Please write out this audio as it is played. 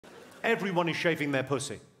Everyone is shaving their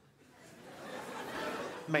pussy.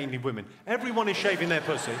 Mainly women. Everyone is shaving their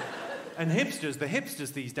pussy. And the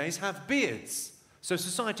hipsters these days have beards. So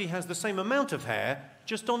society has the same amount of hair,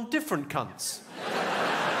 just on different cunts.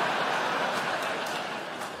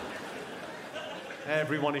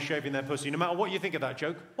 Everyone is shaving their pussy, no matter what you think of that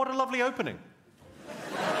joke. What a lovely opening.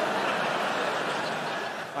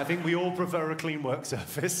 I think we all prefer a clean work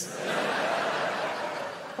surface.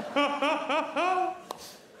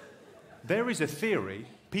 There is a theory.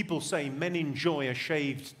 People say men enjoy a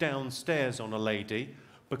shaved downstairs on a lady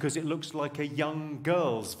because it looks like a young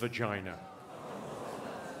girl's vagina.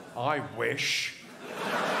 I wish.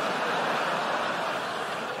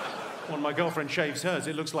 When my girlfriend shaves hers,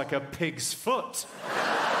 it looks like a pig's foot.